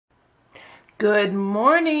Good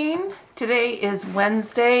morning. Today is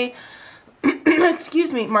Wednesday,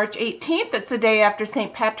 excuse me, March 18th. It's the day after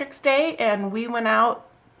St. Patrick's Day, and we went out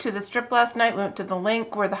to the strip last night. We went to the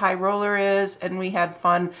link where the high roller is, and we had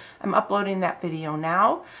fun. I'm uploading that video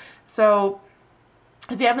now. So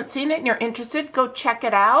if you haven't seen it and you're interested, go check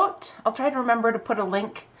it out. I'll try to remember to put a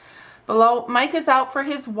link below. Mike is out for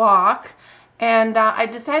his walk, and I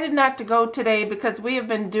decided not to go today because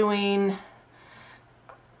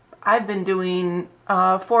I've been doing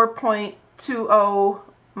 4.20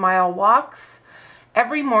 mile walks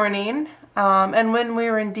every morning, and when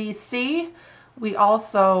we were in DC, we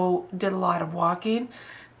also did a lot of walking,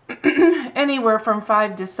 anywhere from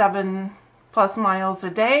 5 to 7 plus miles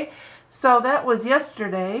a day. So that was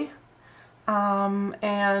yesterday,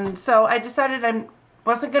 and so I decided I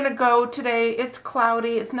wasn't going to go today. It's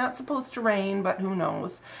cloudy. It's not supposed to rain, but who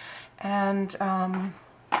knows. And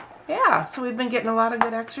yeah, so we've been getting a lot of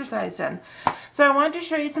good exercise in. So I wanted to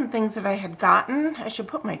show you some things that I had gotten. I should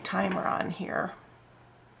put my timer on here.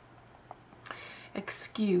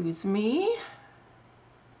 Excuse me.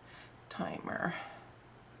 Timer.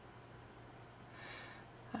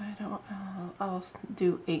 I'll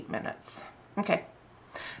do 8 minutes. Okay.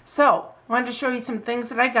 So I wanted to show you some things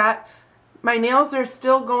that I got. My nails are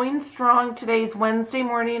still going strong. Today's Wednesday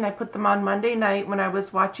morning. I put them on Monday night when I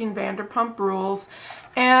was watching Vanderpump Rules.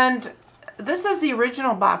 And this is the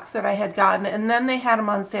original box that I had gotten, and then they had them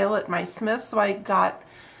on sale at my Smith's, so I got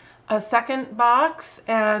a second box,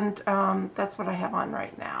 and that's what I have on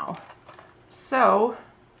right now. So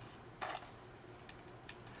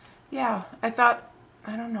yeah, I thought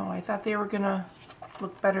they were gonna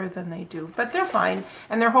look better than they do, but they're fine,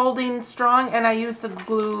 and they're holding strong, and I use the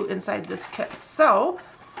glue inside this kit. So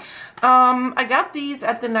I got these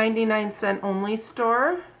at the 99-cent only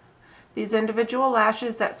store. These individual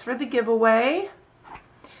lashes, that's for the giveaway.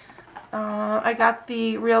 I got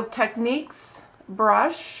the Real Techniques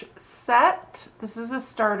brush set. This is a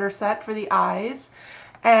starter set for the eyes,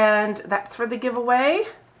 and that's for the giveaway.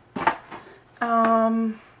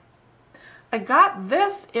 I got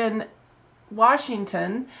this in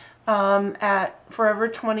Washington at Forever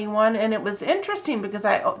 21, and it was interesting because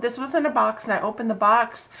this was in a box, and I opened the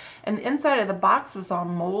box, and the inside of the box was all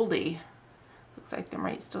moldy. Looks like there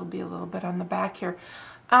might still be a little bit on the back here.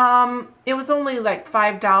 It was only like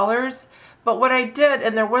 $5, but what I did,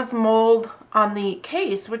 and there was mold on the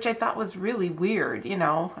case, which I thought was really weird, you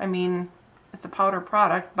know. I mean, it's a powder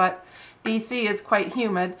product, but DC is quite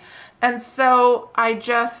humid. And so I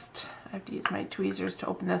have to use my tweezers to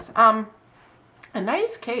open this. A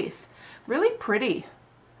nice case, really pretty.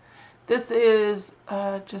 This is,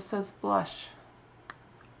 just says blush.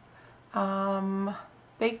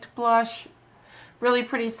 Baked blush. Really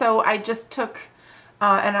pretty. So I just took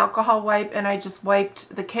an alcohol wipe, and I just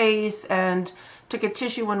wiped the case and took a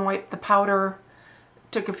tissue and wiped the powder,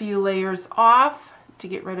 took a few layers off to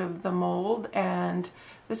get rid of the mold, and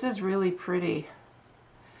this is really pretty.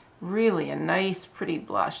 Really a nice pretty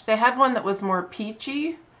blush. They had one that was more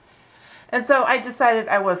peachy, and so I decided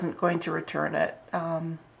I wasn't going to return it.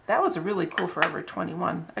 That was a really cool Forever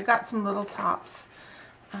 21. I got some little tops.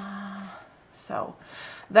 So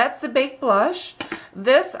that's the baked blush.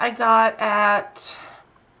 This I got at,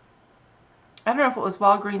 I don't know if it was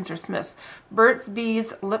Walgreens or Smith's. Burt's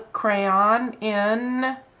Bees Lip Crayon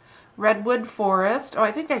in Redwood Forest. Oh,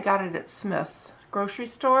 I think I got it at Smith's grocery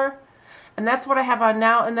store. And that's what I have on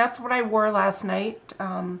now, and that's what I wore last night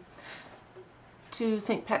to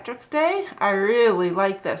St. Patrick's Day. I really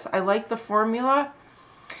like this. I like the formula.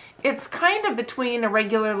 It's kind of between a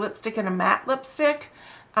regular lipstick and a matte lipstick.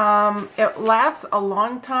 It lasts a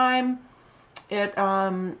long time. It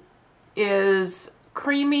is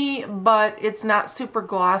creamy, but it's not super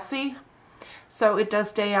glossy, so it does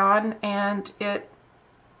stay on, and it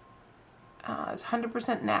is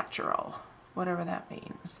 100% natural, whatever that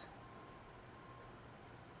means.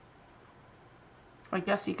 I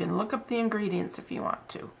guess you can look up the ingredients if you want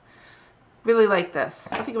to. Really like this.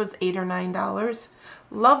 I think it was $8 or $9.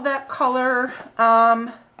 Love that color.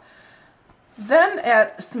 Then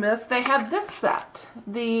at Smith's, they had this set,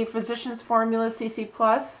 the Physicians Formula CC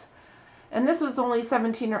Plus, and this was only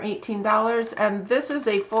 $17 or $18, and this is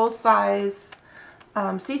a full-size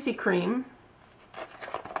CC cream,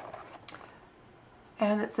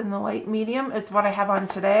 and it's in the light medium. It's what I have on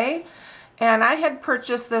today, and I had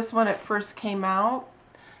purchased this when it first came out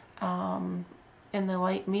in the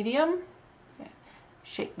light medium.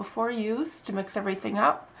 Shake before use to mix everything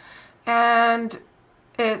up, and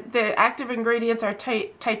the active ingredients are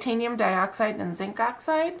titanium dioxide and zinc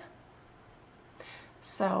oxide.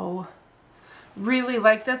 So really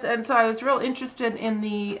like this, and so I was real interested in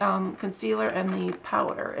the concealer and the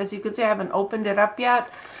powder. As you can see, I haven't opened it up yet,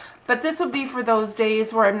 but this will be for those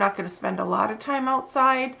days where I'm not going to spend a lot of time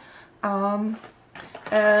outside, and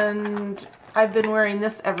I've been wearing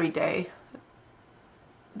this every day.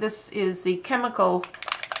 This is the chemical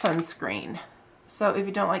sunscreen, so if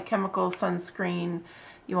you don't like chemical sunscreen,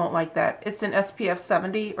 you won't like that. It's an SPF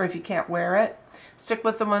 70, or if you can't wear it, stick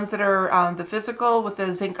with the ones that are the physical with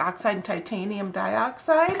the zinc oxide and titanium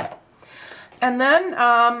dioxide. And then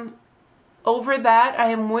over that,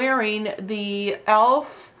 I am wearing the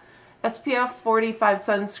e.l.f. SPF 45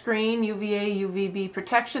 sunscreen, UVA, UVB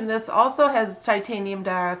protection. This also has titanium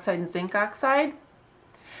dioxide and zinc oxide.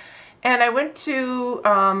 And I went to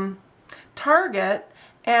Target,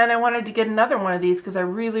 and I wanted to get another one of these because I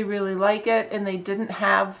really, really like it, and they didn't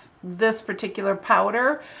have this particular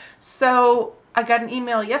powder. So I got an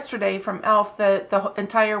email yesterday from e.l.f. that the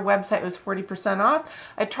entire website was 40% off.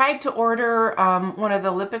 I tried to order one of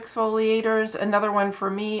the lip exfoliators, another one for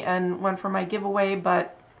me and one for my giveaway,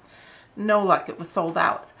 but no luck. It was sold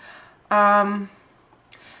out.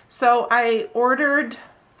 So I ordered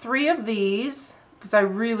 3 of these because I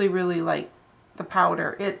really, really like the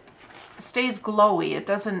powder. It stays glowy. It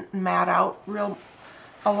doesn't matte out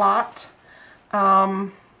a lot.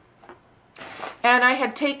 And I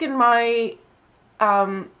had taken my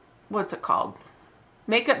what's it called?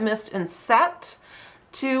 Makeup Mist and Set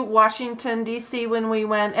to Washington, D.C. when we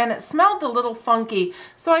went, and it smelled a little funky,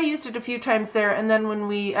 so I used it a few times there, and then when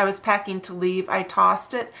I was packing to leave, I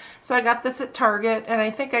tossed it. So I got this at Target, and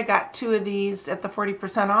I think I got 2 of these at the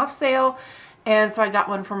 40% off sale, and so I got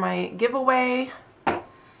one for my giveaway.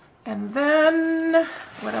 And then,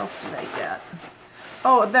 what else did I get?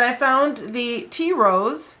 Oh, then I found the Tea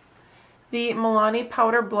Rose, the Milani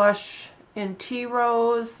Powder Blush in Tea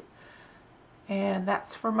Rose, and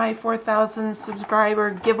that's for my 4,000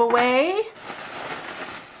 subscriber giveaway.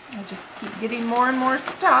 I just keep getting more and more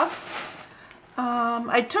stuff.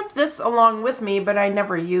 I took this along with me, but I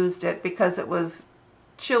never used it because it was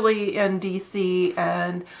chilly in DC,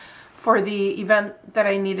 and for the event that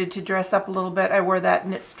I needed to dress up a little bit, I wore that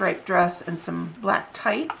knit striped dress and some black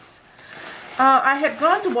tights. I had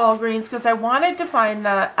gone to Walgreens because I wanted to find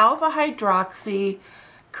the alpha hydroxy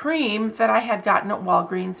cream that I had gotten at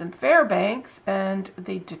Walgreens in Fairbanks, and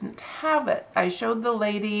they didn't have it. I showed the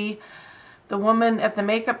lady, the woman at the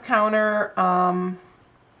makeup counter,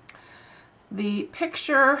 the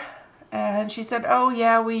picture, and she said, oh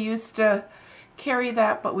yeah, we used to carry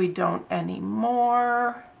that, but we don't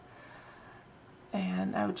anymore.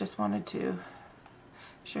 And I just wanted to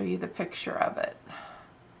show you the picture of it.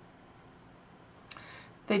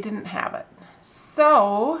 They didn't have it.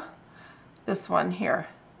 So this one here,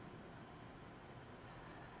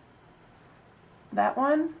 that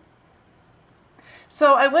one.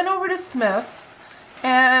 So I went over to Smith's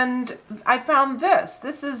and I found this.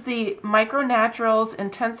 This is the Micro Naturals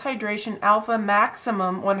Intense Hydration Alpha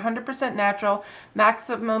Maximum 100% Natural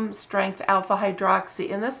Maximum Strength Alpha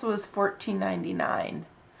Hydroxy, and this was $14.99.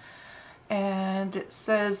 And it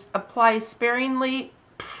says apply sparingly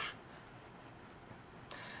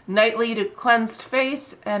nightly to cleansed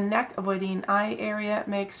face and neck, avoiding eye area.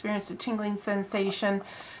 May experience a tingling sensation.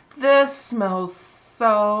 This smells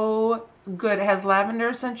so good. It has lavender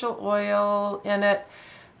essential oil in it.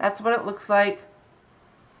 That's what it looks like.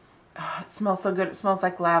 Oh, it smells so good. It smells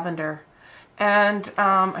like lavender. And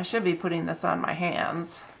I should be putting this on my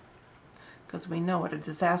hands because we know what a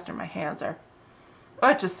disaster my hands are. Oh,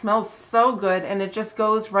 it just smells so good, and it just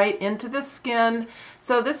goes right into the skin.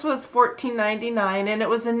 So this was $14.99, and it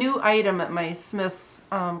was a new item at my Smith's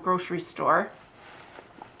grocery store.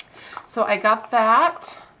 So I got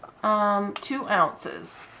that, 2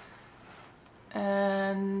 ounces.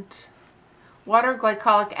 And water,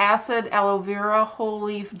 glycolic acid, aloe vera, whole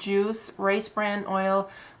leaf juice, rice bran oil,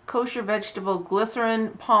 kosher vegetable glycerin,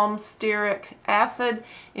 palm stearic acid,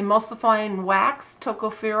 emulsifying wax,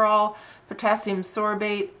 tocopherol, potassium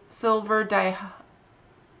sorbate, silver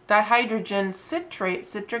dihydrogen citrate,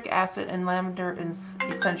 citric acid, and lavender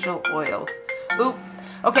essential oils. Oop.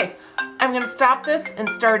 Okay, I'm going to stop this and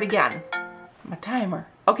start again. My timer.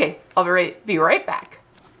 Okay, I'll be right back.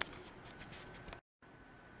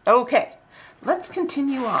 Okay, let's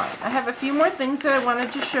continue on. I have a few more things that I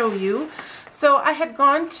wanted to show you. So I had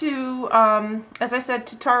gone to, as I said,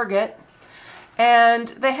 to Target, and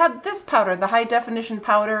they had this powder, the high definition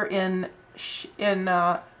powder in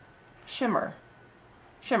shimmer.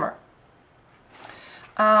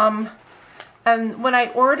 And when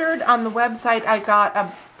I ordered on the website, I got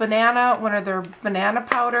a banana, one of their banana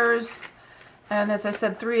powders, And as I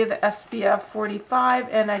said, 3 of the SPF 45,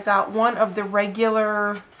 and I got 1 of the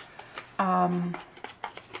regular,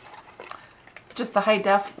 just the high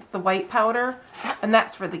def, the white powder, and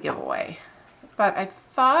that's for the giveaway. But I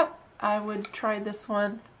thought I would try this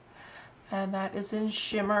one, and that is in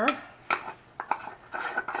shimmer.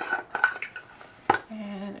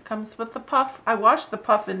 And it comes with the puff. I washed the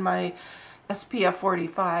puff in my SPF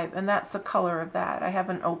 45, and that's the color of that. I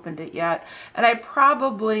haven't opened it yet, and I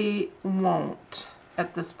probably won't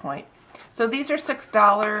at this point. So these are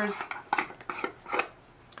 $6,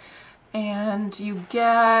 and you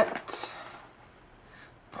get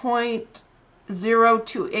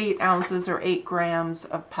 0.028 ounces or 8 grams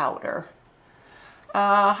of powder.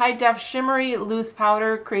 High def shimmery loose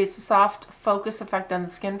powder creates a soft focus effect on the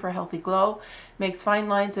skin for a healthy glow, makes fine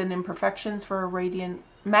lines and imperfections for a radiant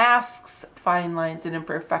masks fine lines and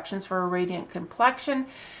imperfections for a radiant complexion.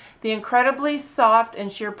 The incredibly soft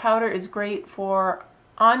and sheer powder is great for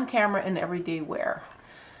on camera and everyday wear.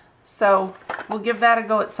 So we'll give that a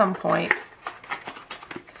go at some point.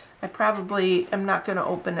 I probably am not going to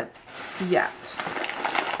open it yet.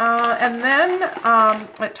 And then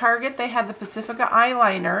at Target they had the Pacifica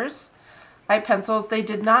eyeliners, eye pencils. They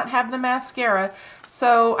did not have the mascara,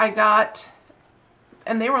 so I got,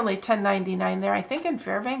 and they were only $10.99 there. I think in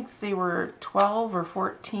Fairbanks they were $12 or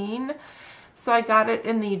 $14. So I got it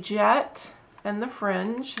in the jet and the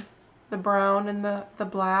fringe, the brown and the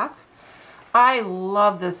black. I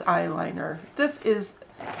love this eyeliner. This is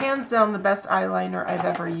hands down the best eyeliner I've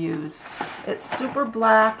ever used. It's super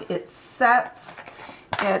black, it sets,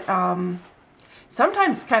 it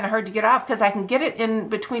sometimes kind of hard to get off because I can get it in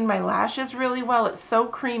between my lashes really well. It's so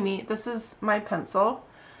creamy. This is my pencil,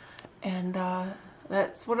 and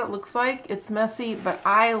that's what it looks like. It's messy, but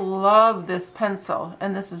I love this pencil,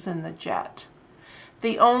 and this is in the jet.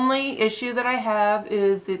 The only issue that I have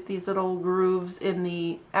is that these little grooves in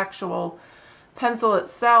the actual pencil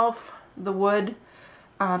itself, the wood,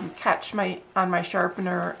 catch on my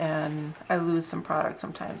sharpener, and I lose some product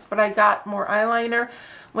sometimes. But I got more eyeliner.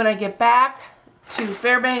 When I get back to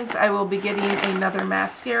Fairbanks, I will be getting another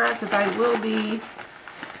mascara because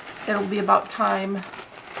it'll be about time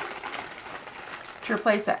to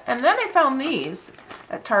replace it. And then I found these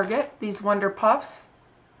at Target, these Wonder Puffs,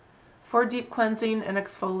 for deep cleansing and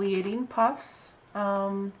exfoliating puffs.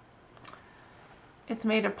 It's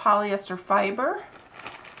made of polyester fiber.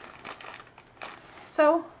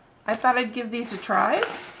 So I thought I'd give these a try,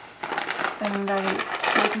 and I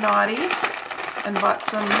was naughty and bought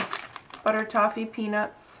some butter toffee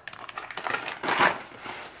peanuts. At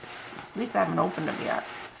least I haven't opened them yet.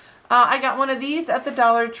 I got one of these at the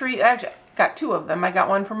Dollar Tree. Actually, I got 2 of them. I got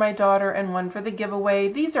one for my daughter and one for the giveaway.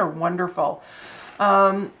 These are wonderful.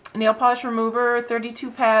 Nail polish remover,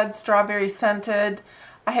 32 pads, strawberry scented.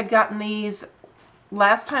 I had gotten these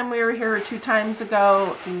last time we were here, or 2 times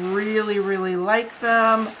ago. Really, really like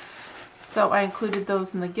them. So I included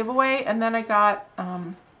those in the giveaway. And then I got,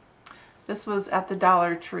 this was at the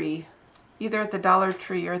Dollar Tree, either at the Dollar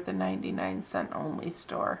Tree or at the 99-cent only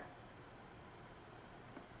store.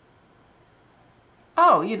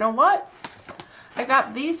 Oh, you know what? I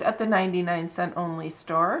got these at the 99-cent only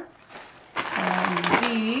store. And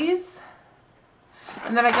these.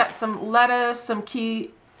 And then I got some lettuce, some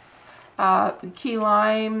key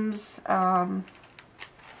limes. Oh,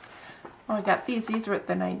 I got these. These were at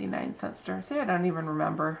the 99-cent store. See, I don't even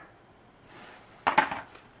remember.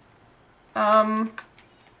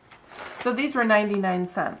 So these were 99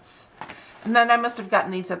 cents. And then I must have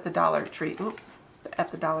gotten these at the Dollar Tree. Oop,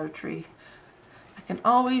 at the Dollar Tree. I can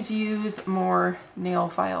always use more nail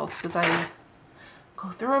files because I go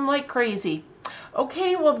through them like crazy.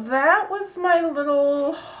 Okay, well that was my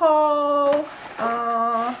little haul.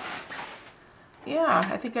 Yeah,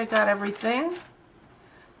 I think I got everything.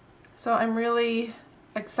 So I'm really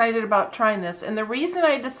excited about trying this. And the reason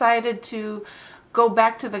I decided to go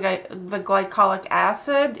back to the glycolic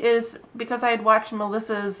acid is because I had watched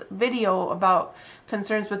Melissa's video about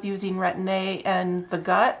concerns with using Retin-A and the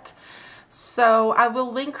gut. So I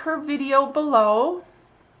will link her video below.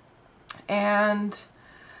 And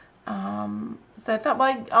so I thought,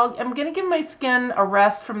 well, I'm going to give my skin a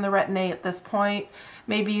rest from the Retin-A at this point.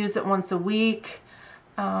 Maybe use it once a week.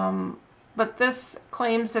 But this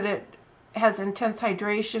claims that it has intense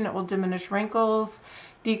hydration. It will diminish wrinkles,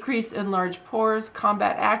 decrease enlarged pores,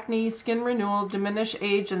 combat acne, skin renewal, diminish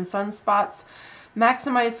age and sunspots,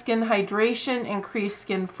 maximize skin hydration, increase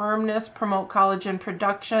skin firmness, promote collagen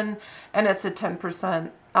production, and it's a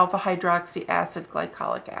 10% alpha hydroxy acid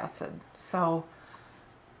glycolic acid. So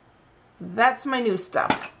that's my new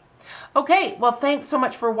stuff. Okay, well, thanks so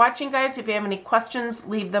much for watching, guys. If you have any questions,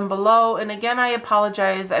 leave them below. And again, I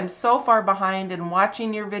apologize. I'm so far behind in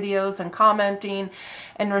watching your videos and commenting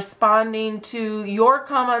and responding to your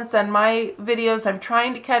comments on my videos. I'm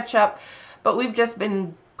trying to catch up, but we've just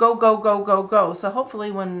been go, go, go, go, go. So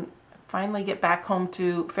hopefully when I finally get back home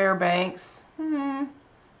to Fairbanks,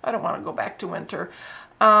 I don't want to go back to winter.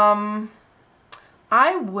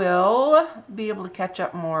 I will be able to catch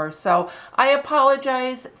up more. So I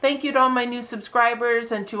apologize. Thank you to all my new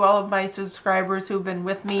subscribers and to all of my subscribers who've been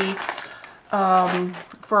with me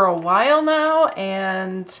for a while now.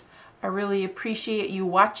 And I really appreciate you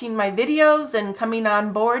watching my videos and coming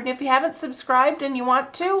on board. And if you haven't subscribed and you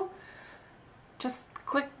want to, just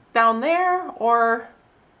click down there or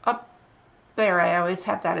up there. I always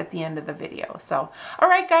have that at the end of the video. So, all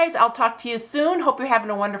right, guys, I'll talk to you soon. Hope you're having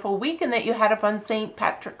a wonderful week and that you had a fun St.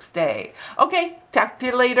 Patrick's Day. Okay, talk to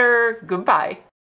you later. Goodbye.